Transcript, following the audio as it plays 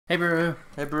Hey bro.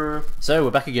 Hey bro. So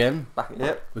we're back again.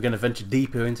 Yep. We're going to venture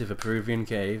deeper into the Peruvian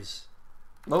caves.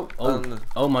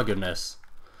 Oh my goodness.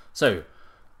 So,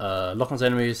 lock on's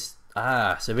enemies.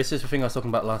 So this is the thing I was talking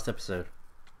about last episode.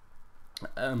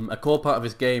 A core part of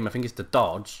this game, I think, is to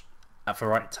dodge at the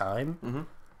right time. Mm-hmm.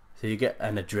 So you get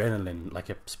an adrenaline, like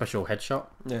a special headshot.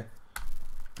 Yeah.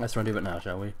 Let's try and do it now,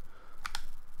 shall we?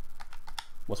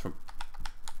 What's from?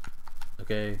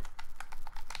 Okay.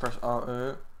 Press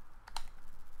R.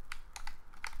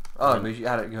 Oh, because you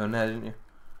had it going there, didn't you?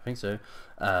 I think so.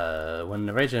 When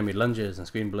the ranged enemy lunges and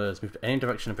screen blurs, move to any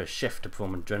direction of a shift to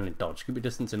perform an adrenaline dodge. Keep your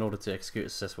distance in order to execute a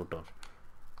successful dodge.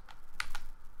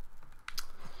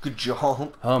 Good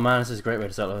job. Oh man, this is a great way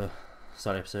to start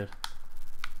the episode.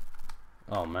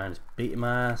 Oh man, it's beating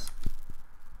my ass.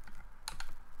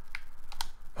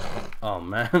 Oh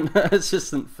man, it's just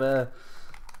isn't fair.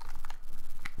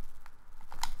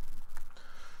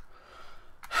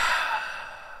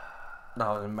 That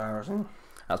was embarrassing.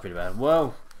 That's pretty bad.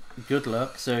 Well, good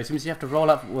luck. So it seems you have to roll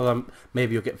out. Well,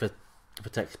 maybe you'll get the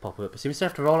text pop up. It seems you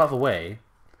have to roll out of the way,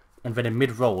 and then in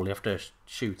mid-roll you have to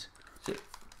shoot.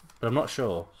 But I'm not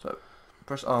sure. So,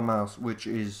 press R mouse, which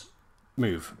is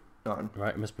move. done.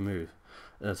 Right, it must be move.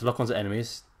 So lock on's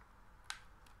enemies.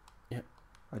 Yep.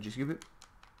 I just give it.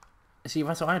 See,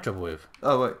 that's what I had trouble with.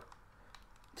 Oh wait.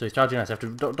 So he's charging us. You have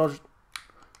to dodge.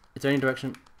 It's any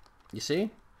direction. You see?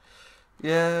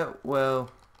 Yeah.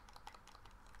 Well.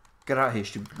 Get out of here,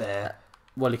 stupid bear.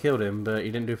 Well, he killed him, but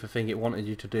he didn't do the thing it wanted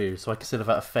you to do. So I consider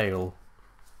that a fail.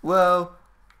 Well,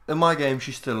 in my game,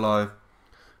 she's still alive.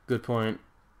 Good point.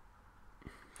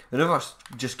 And if I was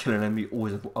just killing enemy,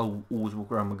 I'll always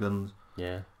walk around with guns.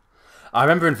 Yeah. I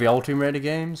remember in the old Tomb Raider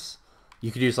games,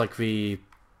 you could use like the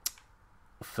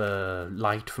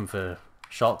light from the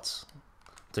shots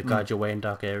to guide your way in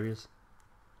dark areas.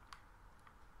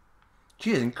 She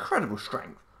has incredible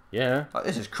strength. Yeah. Like,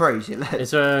 this is crazy.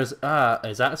 Is that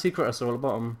a secret I saw at the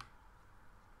bottom?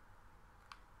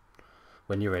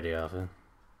 When you're ready, Arthur.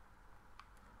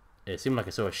 It seemed like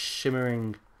I saw a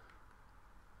shimmering...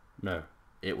 No,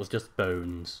 it was just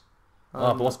bones.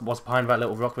 But what's behind that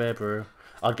little rock there, bro?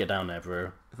 I'd get down there,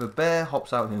 bro. If a bear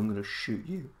hops out here, I'm going to shoot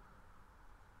you.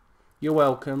 You're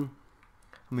welcome.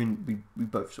 I mean, we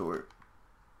both saw it.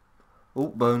 Oh,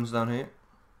 bones down here.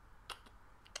 I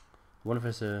wonder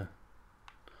if there's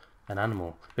an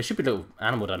animal. There should be a little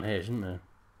animal down here, shouldn't there?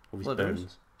 All these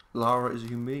bones. Lara is a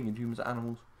human being and humans are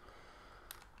animals.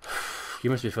 You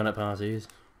must be fun at parties.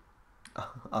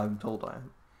 I'm told I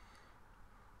am.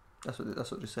 That's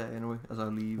what they say anyway, as I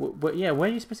leave. Yeah, where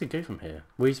are you supposed to go from here?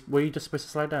 Were you just supposed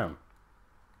to slide down?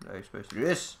 No, you're supposed to do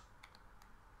this.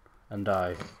 And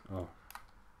die. Oh.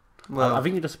 Well, I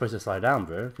think you're just supposed to slide down,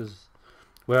 bro, because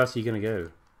where else are you going to go?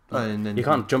 And then you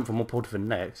can't jump from one pole to the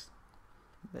next.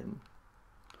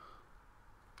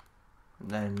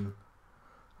 Then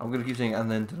I'm going to keep saying and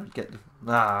then till I get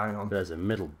the... hang on. There's a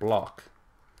middle block.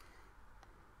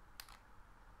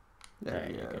 There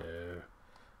you go.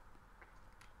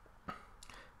 go.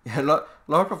 Yeah, like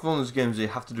Lara Croft on those games, you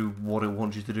have to do what it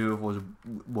wants you to do, otherwise it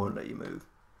won't let you move.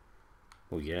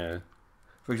 Well, yeah.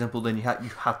 For example, then you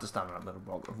have to stand on that middle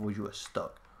block, otherwise you are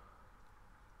stuck.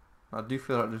 I do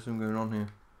feel like there's something going on here,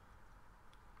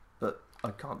 but I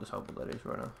can't decide what that is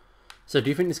right now. So, do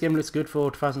you think this game looks good for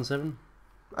 2007?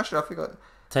 Actually, I think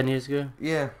 10 years ago?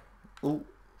 Yeah. Oh.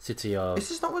 City of... Is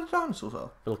this not where the dinosaurs are?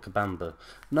 Vilcabamba.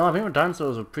 No, I think the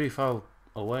dinosaurs are pretty far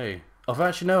away. Oh,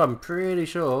 actually, no, I'm pretty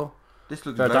sure this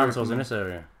looks there are very dinosaurs cool. in this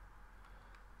area.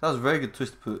 That was a very good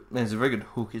twist to put. Man, it's a very good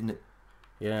hook, isn't it?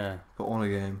 Yeah. Put on a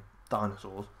game.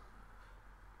 Dinosaurs.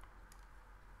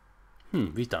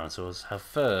 These dinosaurs have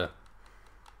fur.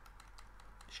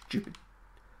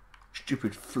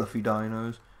 Stupid fluffy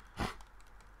dinos.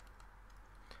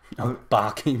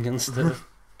 Barking and stuff.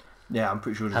 Yeah, I'm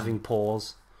pretty sure this having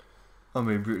paws. I'm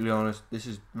being brutally honest, this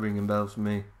is ringing bells for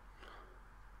me.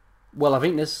 Well, I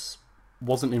think this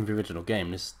wasn't in the original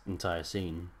game, this entire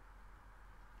scene.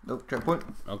 Nope, checkpoint.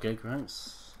 Okay, great.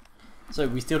 So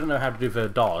we still don't know how to do the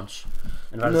dodge,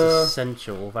 and that is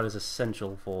essential. That is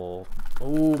essential for...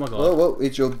 Oh my god. Well,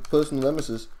 it's your personal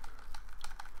nemesis.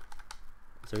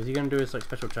 So is he going to do his like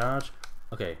special charge?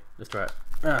 Okay, let's try it.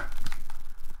 Ah.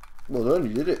 Well done,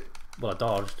 you did it. Well, I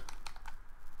dodged.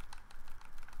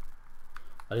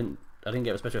 I didn't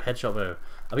get a special headshot though.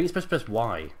 I think you're supposed to press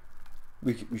Y.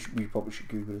 We probably should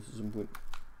Google this at some point.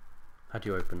 How do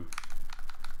you open?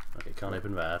 Okay, can't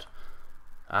open that.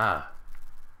 I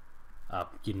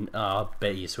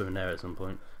bet you're swimming there at some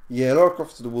point. Yeah, Lara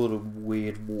Croft's in the world of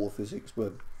weird war physics,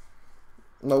 but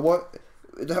no, one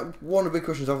of the big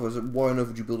questions I've got is why on earth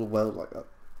would you build a well like that?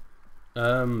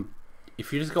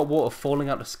 If you just got water falling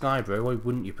out the sky, bro, why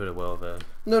wouldn't you put a well there?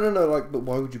 No, like, but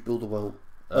why would you build a well?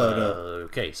 No.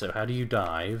 Okay, so how do you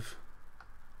dive?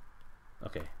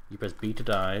 Okay, you press B to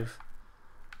dive.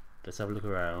 Let's have a look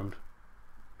around.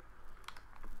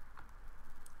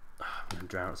 I'm gonna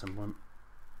drown at some point.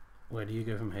 Where do you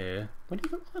go from here? Where do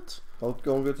you go? What? I'll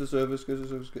go to service,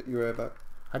 get your air back.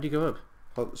 How do you go up?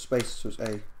 Hold space, so it's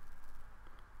A.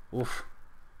 Oof.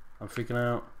 I'm freaking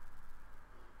out.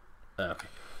 Okay.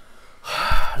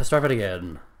 Let's try that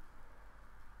again.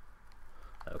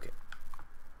 Okay.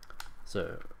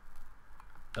 So.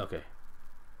 Okay.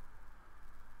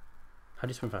 How do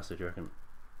you swim faster, do you reckon?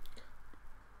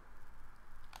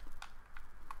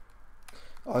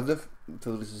 I don't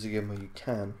feel this is a game where you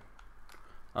can.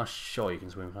 I'm sure you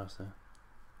can swim faster.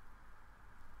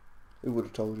 Who would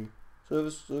have told you?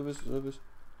 Service.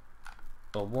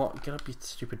 Oh, what? Get up, you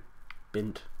stupid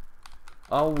bint.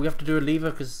 Oh, we have to do a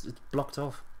lever because it's blocked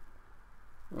off.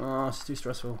 Oh, it's too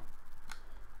stressful.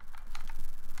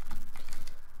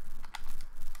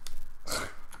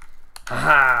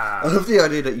 Aha! I love the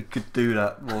idea that you could do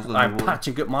that. I'm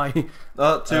patching up my...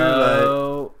 Oh, too late.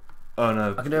 Oh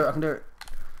no. I can do it.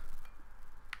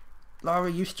 Lara,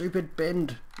 you stupid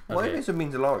bend. Why is it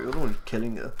mean to Lara? You're the one who's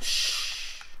killing her.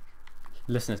 Shh.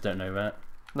 Listeners don't know that.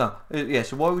 No. Yeah,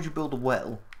 so why would you build a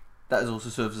well? That also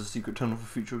serves as a secret tunnel for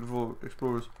future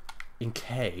explorers. In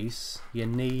case you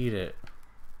need it.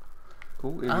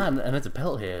 Cool. And there's a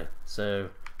belt here. So,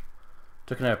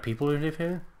 do you know people who live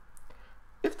here?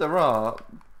 If there are,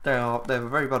 they have a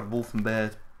very bad wolf and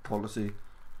bear policy.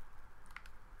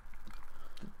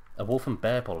 A wolf and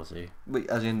bear policy? Wait,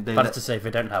 as in they... But it's to say if they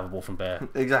don't have a wolf and bear.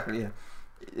 Exactly, yeah.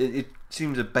 It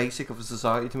seems a basic of a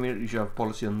society to me that you should have a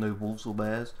policy on no wolves or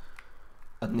bears.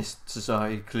 And this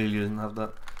society clearly doesn't have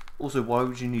that. Also, why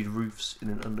would you need roofs in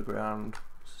an underground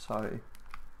society?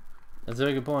 That's a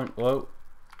very good point. Whoa.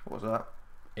 What was that?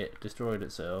 It destroyed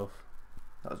itself.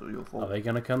 That's all your fault. Are they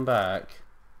going to come back?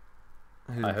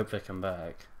 Who? I hope they come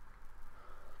back.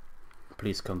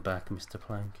 Please come back, Mr.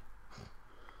 Plank.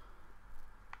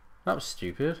 That was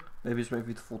stupid. Maybe it's meant for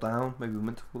you to fall down. Maybe we're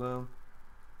meant to fall down.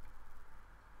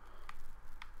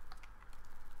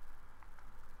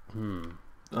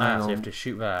 So you have to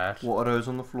shoot that. What are those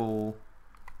on the floor?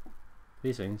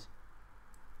 These things.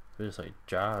 They're just like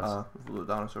jars. Ah, the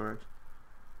dinosaur eggs.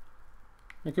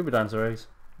 It could be dinosaur eggs.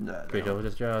 No, pretty sure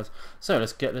just jars. So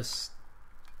let's get this.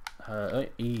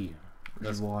 E. Which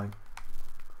is why.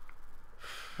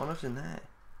 What else in there?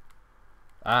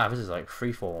 Ah, this is like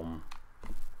freeform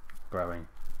growing.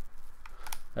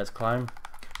 Let's climb.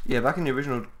 Yeah, back in the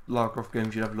original Lara Croft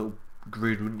games, you'd have a little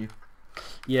grid, wouldn't you?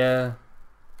 Yeah.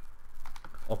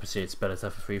 Obviously, it's better to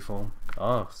have a freeform.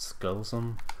 Oh, skulls,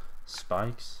 some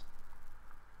spikes.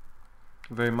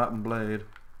 Very map and blade.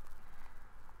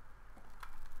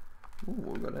 Ooh,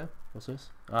 what we got there? What's this?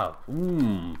 Oh,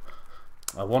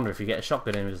 I wonder if you get a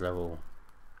shotgun in this level.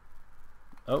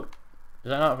 Oh, is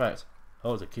that an artifact?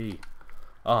 Oh, it's a key.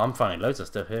 Oh, I'm finding loads of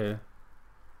stuff here.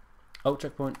 Oh,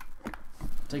 checkpoint.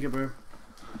 Take it, bro.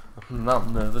 Now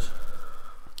I'm nervous.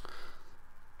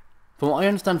 From what I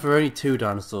understand, for only 2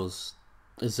 dinosaurs,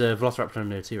 is a Velociraptor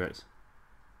and a T-Rex.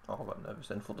 Oh, I got nervous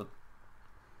then for the...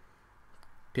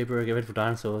 People are getting ready for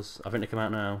dinosaurs. I think they come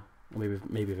out now. Or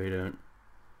maybe they don't.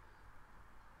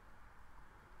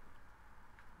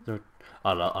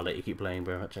 I'll let you keep playing,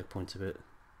 bro. That checkpoint's a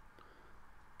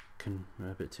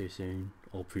bit too soon,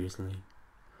 obviously.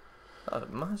 That's a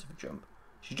massive jump.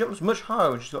 She jumps much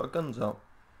higher when she's got her guns out.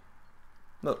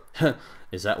 Look.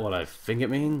 Is that what I think it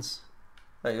means?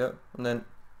 There you go. And then...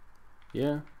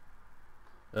 Yeah.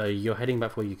 You're heading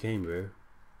back where you came, bro.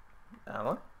 Am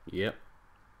I? Yep.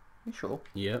 You sure?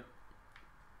 Yep.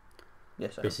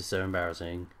 Yes, I am. This is so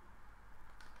embarrassing.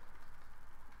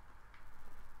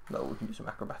 No, we can do some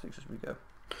acrobatics as we go.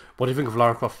 What do you think of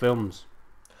Lara Croft films?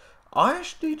 I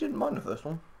actually didn't mind the first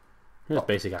one. It was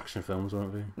basic action films,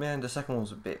 weren't they? Yeah, and the second one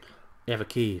was a bit... You have a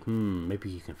key. Maybe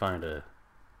you can find a...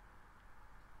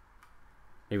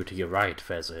 Maybe to your right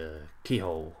there's a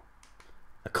keyhole.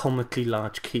 A comically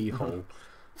large keyhole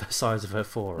the size of her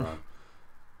forearm.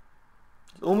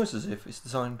 It's almost as if it's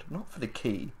designed not for the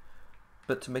key,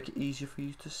 but to make it easier for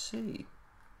you to see.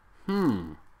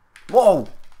 Whoa!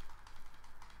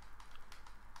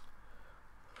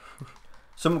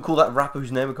 Someone called that rapper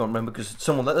whose name I can't remember because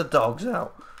someone let the dogs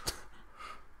out.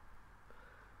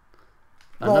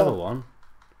 Another one?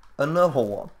 Another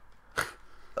one.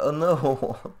 Another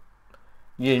one.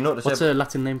 Yeah, you know what to What's say? a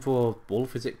Latin name for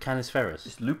wolf? Is it Canis ferus?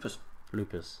 It's lupus.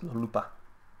 Lupus. No, lupa.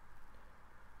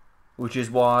 Which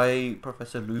is why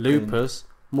Professor Lupin... Lupus?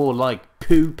 More like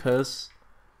poopus.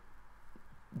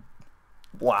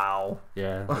 Wow.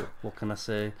 Yeah, what can I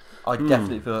say? I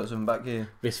definitely feel like something back here.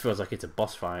 This feels like it's a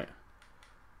boss fight.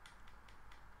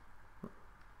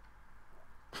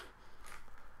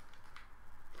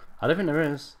 I don't think there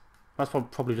is. That's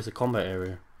probably just a combat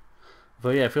area.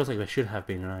 But yeah, it feels like there should have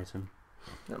been an item.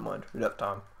 Never mind, we don't have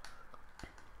time.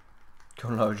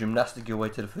 Come on, gymnastic your way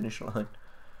to the finish line.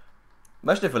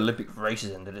 Imagine if Olympic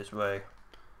races ended this way.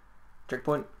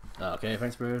 Checkpoint. Okay,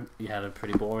 thanks, bro. You had a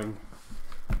pretty boring.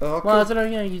 Oh, well, I don't know.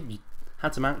 Yeah, you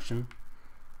had some action.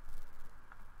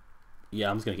 Yeah,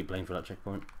 I'm just gonna keep playing for that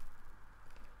checkpoint.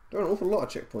 There are an awful lot of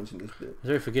checkpoints in this bit. It's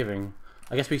very forgiving.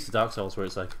 I guess we used to Dark Souls where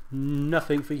it's like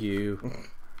nothing for you.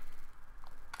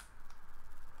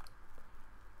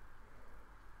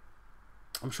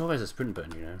 I'm sure there's a sprint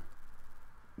button, you know.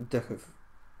 Definitely.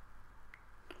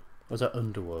 Or was that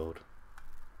Underworld?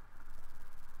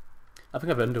 I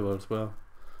think I've Underworld as well.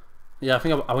 Yeah, I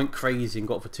think I went crazy and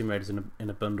got for Tomb Raiders in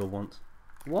a bundle once.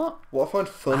 What? What I find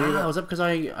funny. Was that because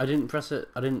I didn't press it?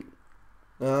 I didn't.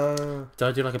 Did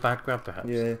I do like a bad grab perhaps?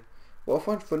 Yeah. What I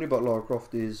find funny about Lara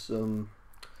Croft is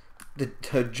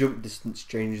her jump distance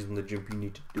changes than the jump you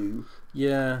need to do.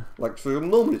 Yeah. Like, so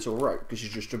normally it's alright because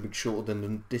she's just jumping shorter than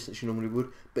the distance you normally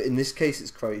would. But in this case,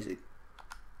 it's crazy.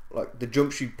 Like, the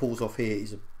jump she pulls off here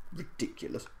is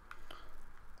ridiculous.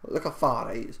 Look how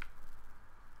far it is.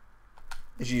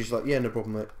 And she's just like, yeah, no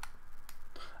problem, mate.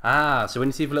 Ah, so when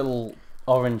you see the little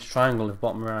orange triangle in the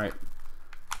bottom right.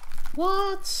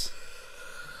 What?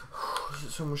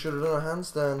 Someone should have done a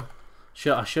handstand.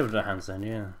 I should have done a handstand,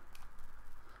 yeah.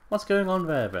 What's going on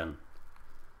there then?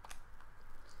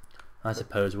 I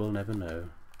suppose we'll never know.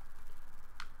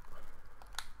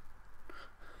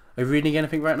 Are you reading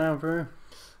anything right now, bro?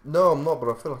 No, I'm not, but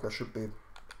I feel like I should be.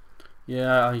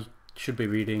 Yeah, I should be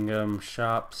reading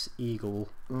Sharp's Eagle.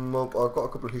 Well, I've got a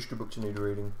couple of history books I need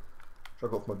reading, which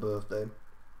I got for my birthday.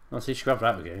 Oh, so you should grab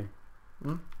that again.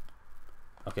 Hmm?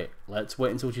 Okay, let's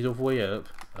wait until she's all the way up.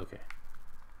 Okay.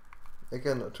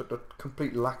 Again, I took the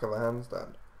complete lack of a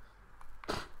handstand.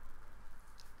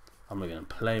 I'm not going to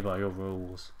play by your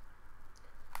rules.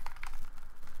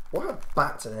 Why are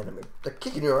bats an enemy? They're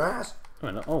kicking your ass.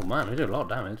 Oh man, they do a lot of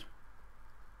damage.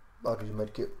 I'll use a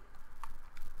medkit.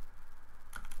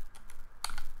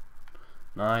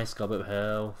 Nice, got a bit of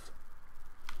health.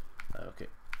 Okay.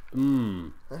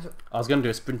 I was going to do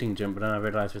a sprinting jump, but then I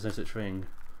realised there's no such thing.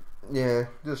 Yeah,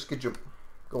 do a skid jump.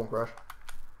 Go on, Crash.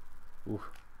 Oof.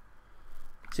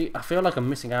 See, I feel like I'm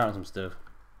missing out on some stuff.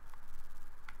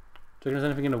 Do you think there's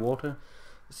anything in the water?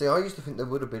 See, I used to think there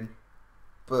would have been,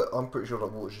 but I'm pretty sure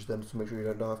that water's just there to make sure you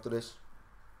don't die after this.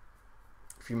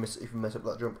 If you mess up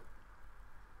that jump.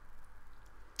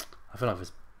 I feel like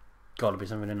there's got to be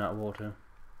something in that water.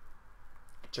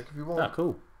 Check if you want. Ah,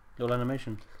 cool. Little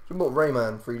animation. Do you remember what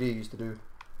Rayman 3D used to do?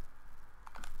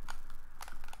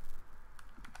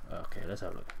 Okay, let's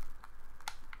have a look.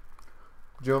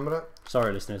 Do you remember that?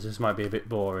 Sorry, listeners, this might be a bit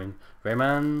boring.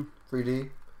 Rayman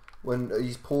 3D, when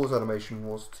his pause animation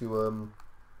was to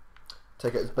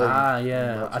take out his baby. Ah,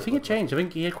 yeah. I think it changed. I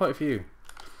think he had quite a few.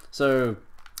 So,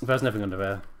 there's nothing under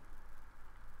there.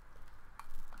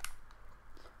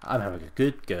 I'm having a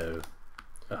good go.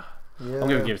 Yeah. I'm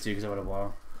going to give it to you because I've had a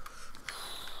while.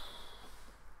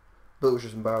 Bill was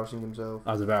just embarrassing himself.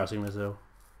 I was embarrassing myself.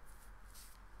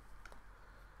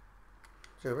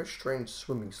 She's got a very strange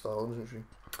swimming style, isn't she?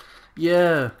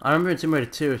 Yeah, I remember in Tomb Raider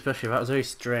 2 especially, that was very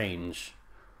strange.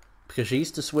 Because she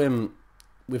used to swim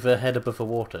with her head above the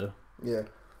water. Yeah.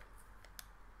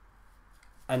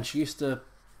 And she used to...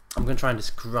 I'm going to try and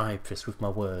describe this with my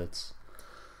words.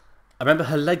 I remember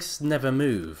her legs never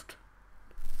moved.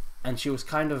 And she was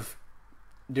kind of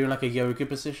doing like a yoga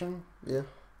position. Yeah.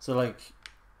 So like,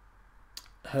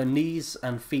 her knees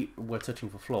and feet were touching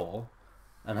the floor.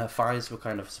 And her thighs were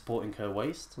kind of supporting her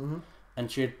waist. Mm-hmm.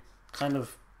 And she'd kind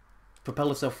of propel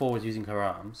herself forward using her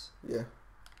arms. Yeah.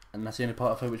 And that's the only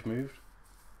part of her which moved.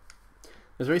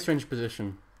 It was a very strange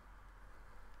position.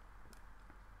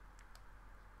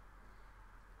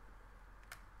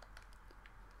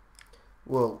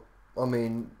 Well, I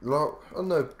mean, oh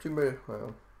no, Tomb Raider. Hang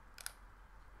on.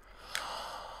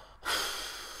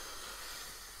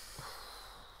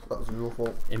 That was your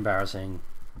fault. Embarrassing.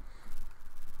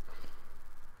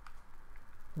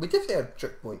 We definitely had a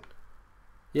checkpoint.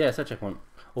 Yeah, it's a checkpoint.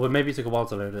 Or maybe it took a while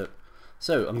to load it.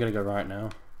 So, I'm going to go right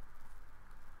now.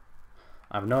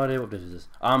 I have no idea what this is.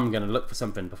 I'm going to look for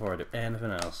something before I do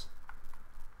anything else.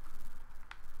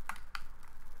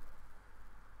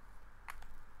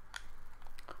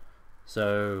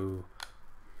 So,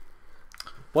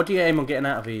 what do you aim on getting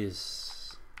out of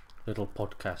these little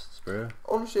podcasts, bro?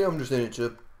 Honestly, I'm just in it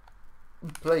to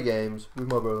play games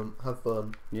with my brother, have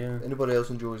fun. Yeah. Anybody else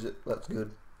enjoys it, that's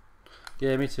good.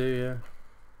 Yeah, me too. Yeah.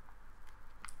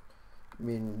 I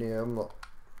mean, yeah, I'm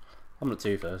not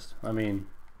too first. I mean,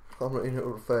 I'm not in it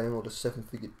for fame or the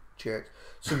 7-figure checks.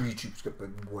 Some YouTubers get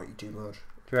paid way too much.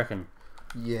 do you reckon?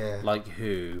 Yeah. Like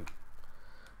who?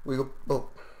 We got, well,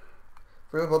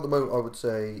 for example, at the moment, I would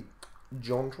say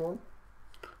Jontron.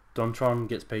 Dontron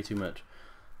gets paid too much.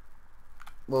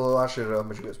 Well, actually, I don't know how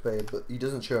much he gets paid, but he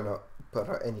doesn't put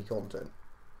out any content.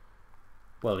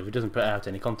 Well, if he doesn't put out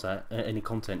any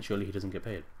content, surely he doesn't get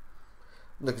paid.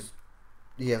 Look,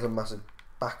 he has a massive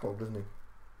backlog, doesn't he?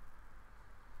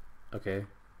 Okay.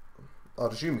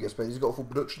 I'd assume he gets paid. He's got a full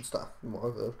production staff, from what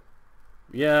I've heard.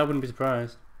 Yeah, I wouldn't be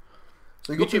surprised.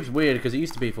 So YouTube's weird because it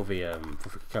used to be for the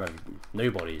for kind of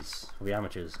nobodies, for the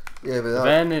amateurs. Yeah, but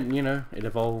then it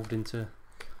evolved into.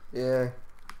 Yeah,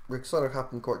 it sort of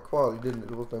happened quite quietly, didn't it?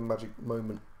 There was no magic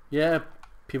moment. Yeah,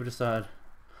 people just started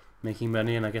making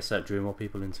money, and I guess that drew more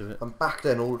people into it. And back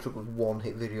then, all it took was one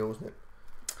hit video, wasn't it?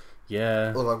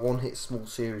 Yeah. Or like one hit small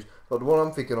series. But the one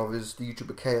I'm thinking of is the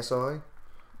YouTuber KSI.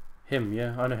 Him,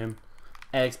 yeah, I know him.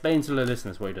 Explain to the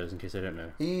listeners what he does in case they don't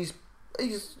know. He's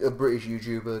a British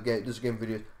YouTuber, does game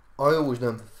videos. I always know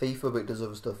him for FIFA, but he does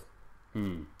other stuff.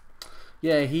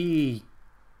 Yeah, he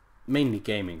mainly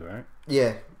gaming, right?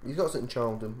 Yeah, he's got something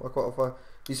charm to him. I quite find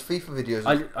his FIFA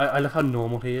videos. I love how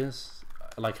normal he is.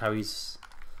 I like how he's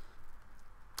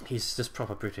just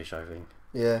proper British, I think.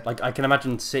 Yeah. Like I can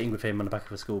imagine sitting with him on the back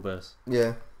of a school bus.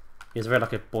 Yeah. He has very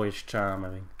like a boyish charm, I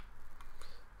think.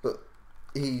 But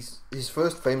his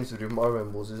first famous video I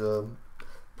remember was his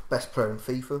best player in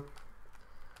FIFA,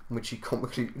 in which he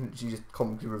just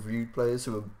comically reviewed players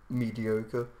who were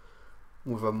mediocre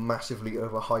with a massively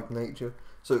overhyped nature.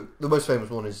 So the most famous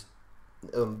one is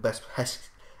Emil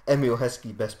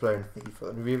Heskey, best player in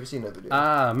FIFA. Have you ever seen that video?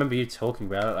 Ah, I remember you talking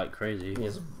about it like crazy.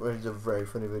 Yeah, it's a very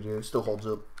funny video. It still holds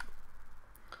up.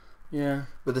 Yeah.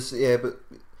 But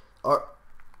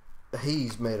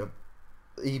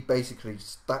he basically,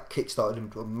 that kickstarted him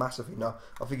to a massively. Now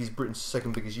I think he's Britain's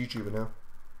second biggest YouTuber now.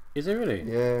 Is it really?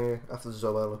 Yeah, after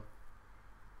Zoella.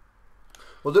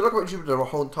 Well, they like about YouTube, there are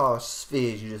whole entire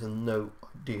spheres you just have no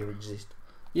idea exist.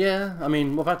 Yeah, I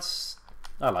mean, well,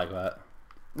 I like that.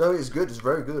 No, it's good. It's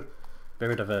very good.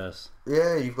 Very diverse.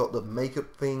 Yeah, you've got the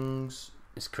makeup things.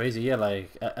 It's crazy, yeah.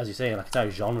 Like as you say, like it's how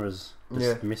genres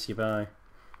just miss you by.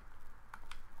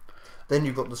 Then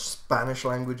you've got the Spanish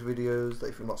language videos. That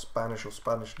if you're not Spanish or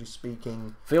Spanishly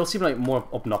speaking, they all seem like more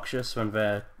obnoxious when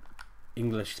they're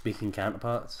English speaking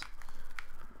counterparts.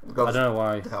 I don't know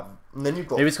why. And then you've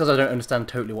got, maybe it's because I don't understand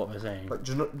totally what they're saying. Like,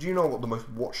 do you know what the most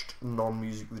watched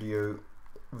non-music video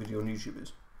on YouTube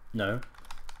is? No.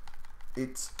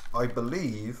 I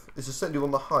believe it's essentially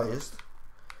one of the highest.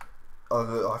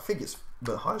 I think it's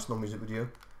the highest non-music video.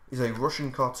 Is a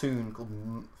Russian cartoon called,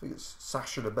 I think it's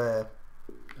Sasha the Bear.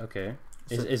 Okay.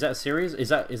 Is that a series? Is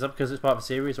that because it's part of a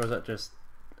series, or is that just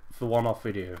for one-off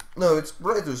video? No, it's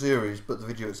related to a series, but the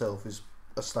video itself is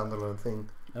a standalone thing.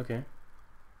 Okay.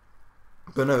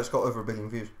 But no, it's got over 1 billion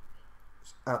views.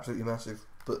 It's absolutely massive,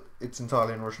 but it's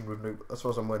entirely in Russian with no, as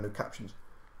far as I'm aware, no captions.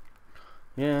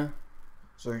 Yeah.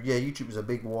 So yeah, YouTube is a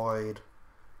big, wide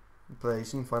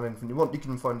place. You can find anything you want. You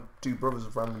can find two brothers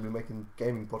randomly making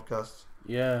gaming podcasts.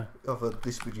 Yeah. I've heard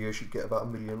this video should get about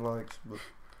 1 million likes, but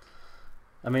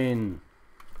I mean,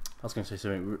 I was going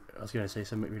to say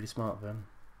something really smart then.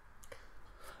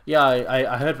 Yeah,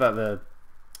 I heard that the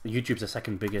YouTube's the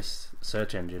second biggest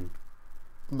search engine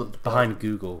behind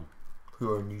Google.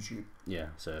 Who own YouTube? Yeah,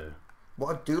 so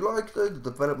what I do like though, the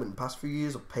development in the past few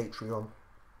years of Patreon.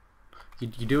 You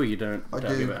do or you don't? I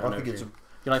do. I think it's you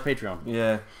like Patreon?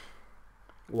 Yeah.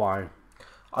 Why?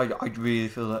 I really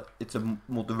feel that it's a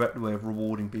more direct way of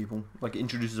rewarding people. Like it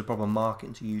introduces a proper market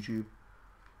into YouTube.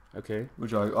 Okay.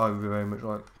 Which I very much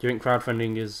like. Do you think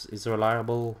crowdfunding is a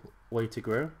reliable way to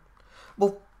grow?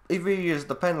 Well, it really is.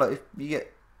 Depend. Like if you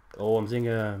get. Oh, I'm seeing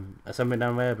something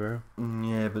down there, bro.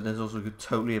 Yeah, but there's also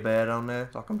totally a bear down there.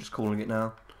 Like I'm just calling it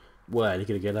now. Well, you're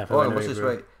gonna get that. Oh, what's this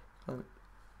rate?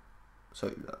 So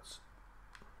that's.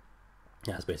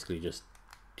 Yeah, it's basically just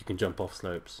you can jump off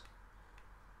slopes.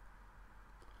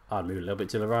 I'd move a little bit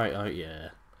to the right. Oh yeah.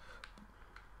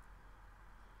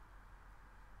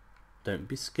 Don't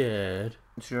be scared.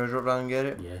 Should I drop down and get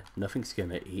it? Yeah, nothing's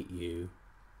gonna eat you.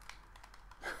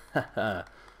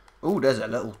 Oh, there's a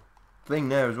little thing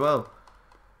there as well.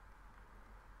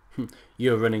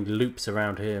 You're running loops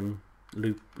around him.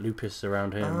 Lupus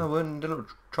around him. Ah, when the little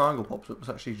triangle pops up, it's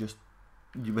actually just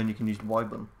when you can use the Y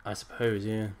button. I suppose,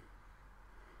 yeah.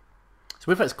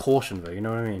 So if that's caution though, you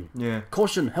know what I mean? Yeah.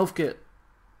 Caution, health kit.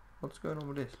 What's going on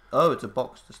with this? Oh, it's a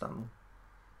box to stand on.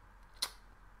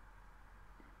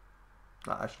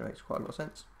 That actually makes quite a lot of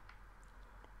sense.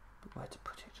 But where to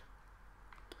put it?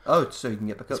 Oh, so you can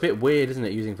get back up. It's a bit weird, isn't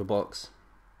it, using for box?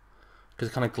 Because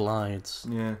it kind of glides.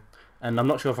 Yeah. And I'm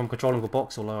not sure if I'm controlling the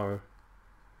box or Lara.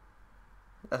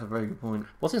 That's a very good point.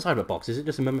 What's inside the box? Is it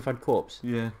just a mummified corpse?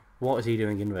 Yeah. What is he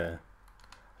doing in there?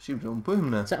 She was on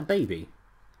boom there. Is that a baby?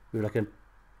 With like a...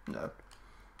 No.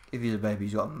 If he's a baby,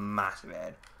 he's got a massive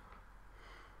head.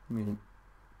 I mean,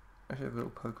 actually have a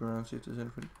little poke around, see if there's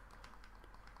anything.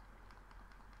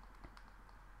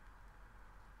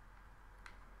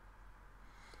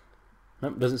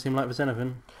 Nope, doesn't seem like there's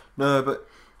anything. No, but...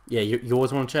 Yeah, you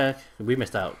always want to check. We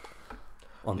missed out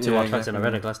on 2 artifacts in a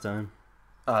relic last time.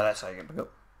 Oh, that's how you get back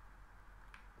up.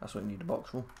 That's what you need the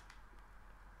box for.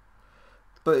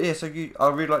 But yeah, so I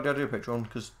really like the idea of Patreon,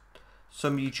 because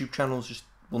some YouTube channels just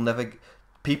will never...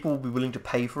 People will be willing to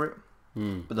pay for it,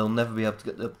 but they'll never be able to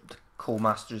get the core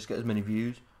master, just get as many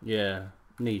views. Yeah,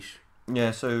 niche. Yeah,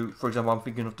 so for example, I'm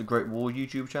thinking of the Great War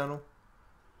YouTube channel.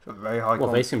 So very high.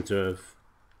 Well, they seem to have.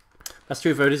 That's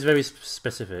true, though. It is very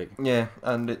specific. Yeah,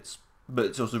 but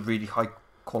it's also really high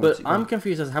quality. But I'm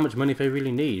confused as to how much money they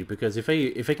really need, because if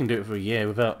they can do it for a year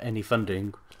without any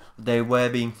funding, they were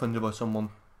being funded by someone.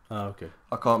 Oh, okay.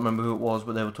 I can't remember who it was,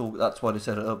 but they were talking. That's why they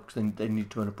set it up, because they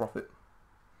need to earn a profit.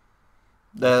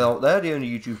 They're the only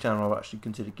YouTube channel I've actually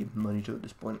considered giving money to at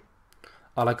this point.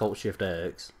 I like Alt Shift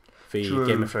X, the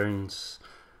Game of Thrones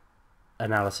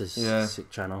analysis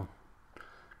channel.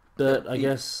 But I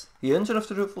guess he earns enough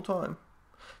to do it full time.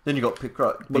 Then you got Pick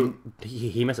Right. Well,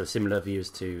 he must have similar views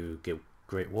to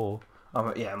Great War.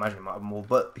 Yeah, I imagine he might have more,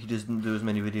 but he doesn't do as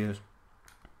many videos.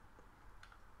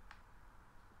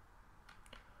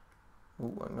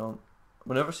 Oh, hang on.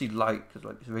 Whenever I see light,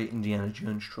 because it's a very Indiana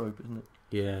Jones trope, isn't it?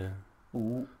 Yeah.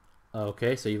 Ooh.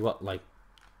 Okay, so you've got like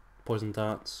poison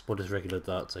darts, what is regular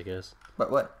darts, I guess.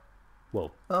 But where?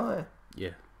 Well. Oh yeah. Yeah,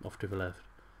 off to the left.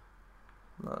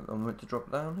 Right, I'm meant to drop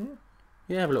down here.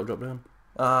 Yeah, have a little drop down.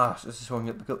 Ah, so this is one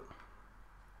get the cup.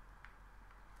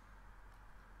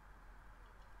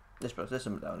 There's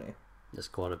something down here. There's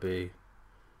gotta be.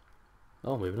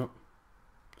 Oh, maybe not.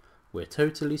 We're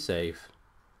totally safe.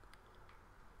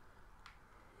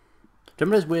 Do you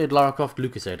remember those weird Lara Croft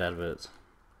LucasAid adverts?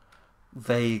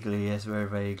 Vaguely, yes, very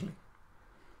vaguely.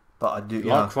 But I do.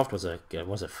 Lara Croft was a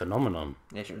phenomenon.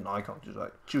 Yeah, she was an icon.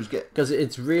 She was getting. Because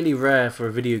it's really rare for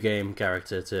a video game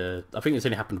character to. I think it's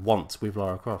only happened once with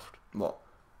Lara Croft. What?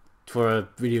 For a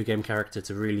video game character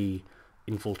to really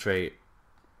infiltrate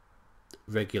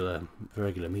regular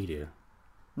media.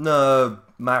 No,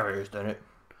 Mario's done it.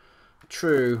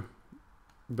 True,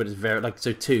 but it's very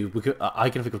so two. I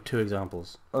can think of 2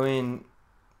 examples. I mean,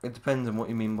 it depends on what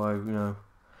you mean by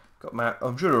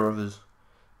I'm sure there are others.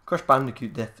 Crash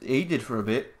Bandicoot, he did for a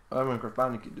bit. I remember Crash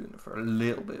Bandicoot doing it for a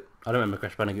little bit. I don't remember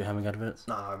Crash Bandicoot having adverts.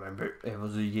 No, I remember it. It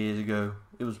was years ago.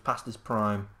 It was past his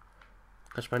prime.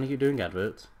 Crash Bandicoot doing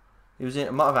adverts? He was in.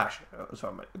 It might have actually.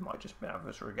 Sorry, it might just be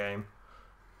adverts for a game.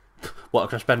 What, a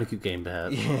Crash Bandicoot game,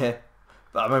 perhaps? Yeah,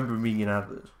 but I remember him being in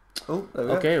adverts. Oh, there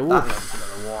we okay, go.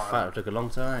 That took a long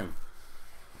time.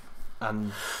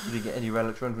 And did he get any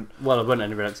relics or anything? Well, I won't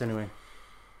any relics anyway.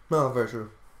 No, very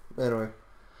true. Anyway.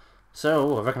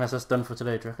 So, I reckon that's us done for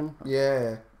today, do you reckon?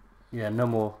 Yeah. Yeah, no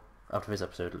more after this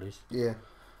episode at least. Yeah.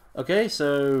 Okay,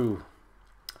 so...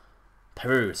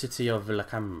 Peru, city of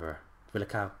Villacamba.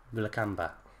 Yeah.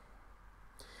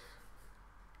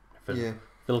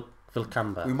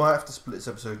 Villacamba. We might have to split this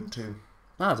episode in 2.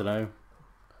 I don't know.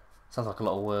 Sounds like a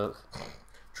lot of work.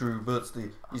 True, but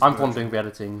I'm the one doing the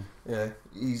editing. Yeah,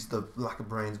 he's the lack of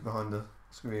brains behind the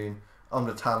screen. I'm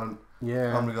the talent.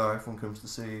 Yeah. I'm the guy everyone comes to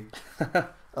see.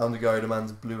 I'm the guy who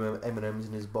demands blue M&M's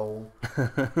in his bowl.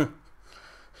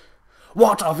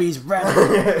 What are these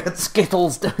red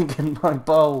Skittles doing in my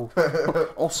bowl?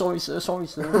 Oh, sorry sir.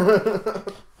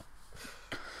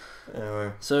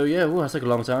 Anyway. So yeah, that's like a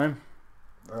long time.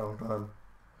 Very long time.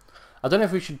 I don't know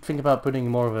if we should think about putting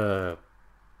more of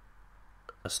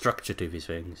a structure to these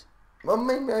things. Well,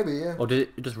 maybe, yeah. Or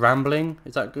just rambling?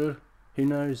 Is that good? Who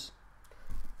knows?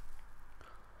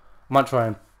 I might try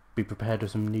and be prepared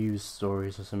with some news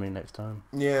stories or something next time.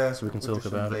 Yeah, so we can talk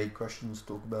about some vague questions to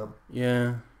talk about.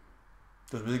 Yeah.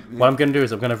 What I'm going to do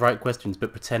is I'm going to write questions,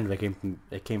 but pretend they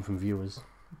came from viewers.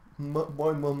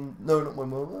 My mum? No, not my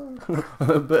mum.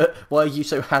 But why are you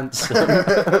so handsome?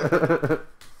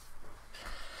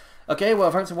 Okay,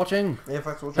 well, thanks for watching. Yeah,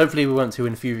 thanks for watching. Hopefully we weren't too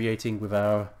infuriating with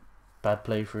our bad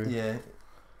playthrough. Yeah.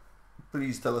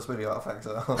 Please tell us where the artifacts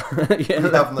are. Yeah,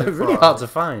 they're really hard to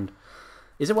find.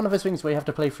 Is it one of those things where you have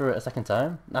to play through it a second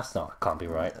time? That's not. Can't be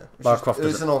right. Yeah.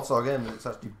 It's an odd game, but it's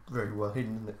actually very well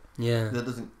hidden, isn't it? Yeah. That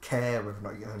doesn't care whether or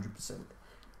not you're 100%.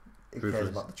 It cares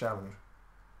about the challenge.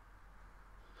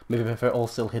 Maybe if they're all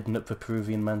still hidden up the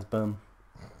Peruvian man's bum.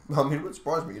 I mean, it would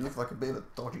surprise me. He looks like a bit of a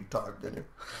dodgy type, doesn't he?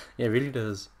 Yeah, it really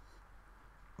does.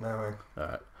 No way.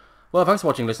 Alright. Well, thanks for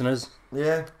watching, listeners.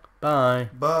 Yeah. Bye.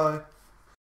 Bye.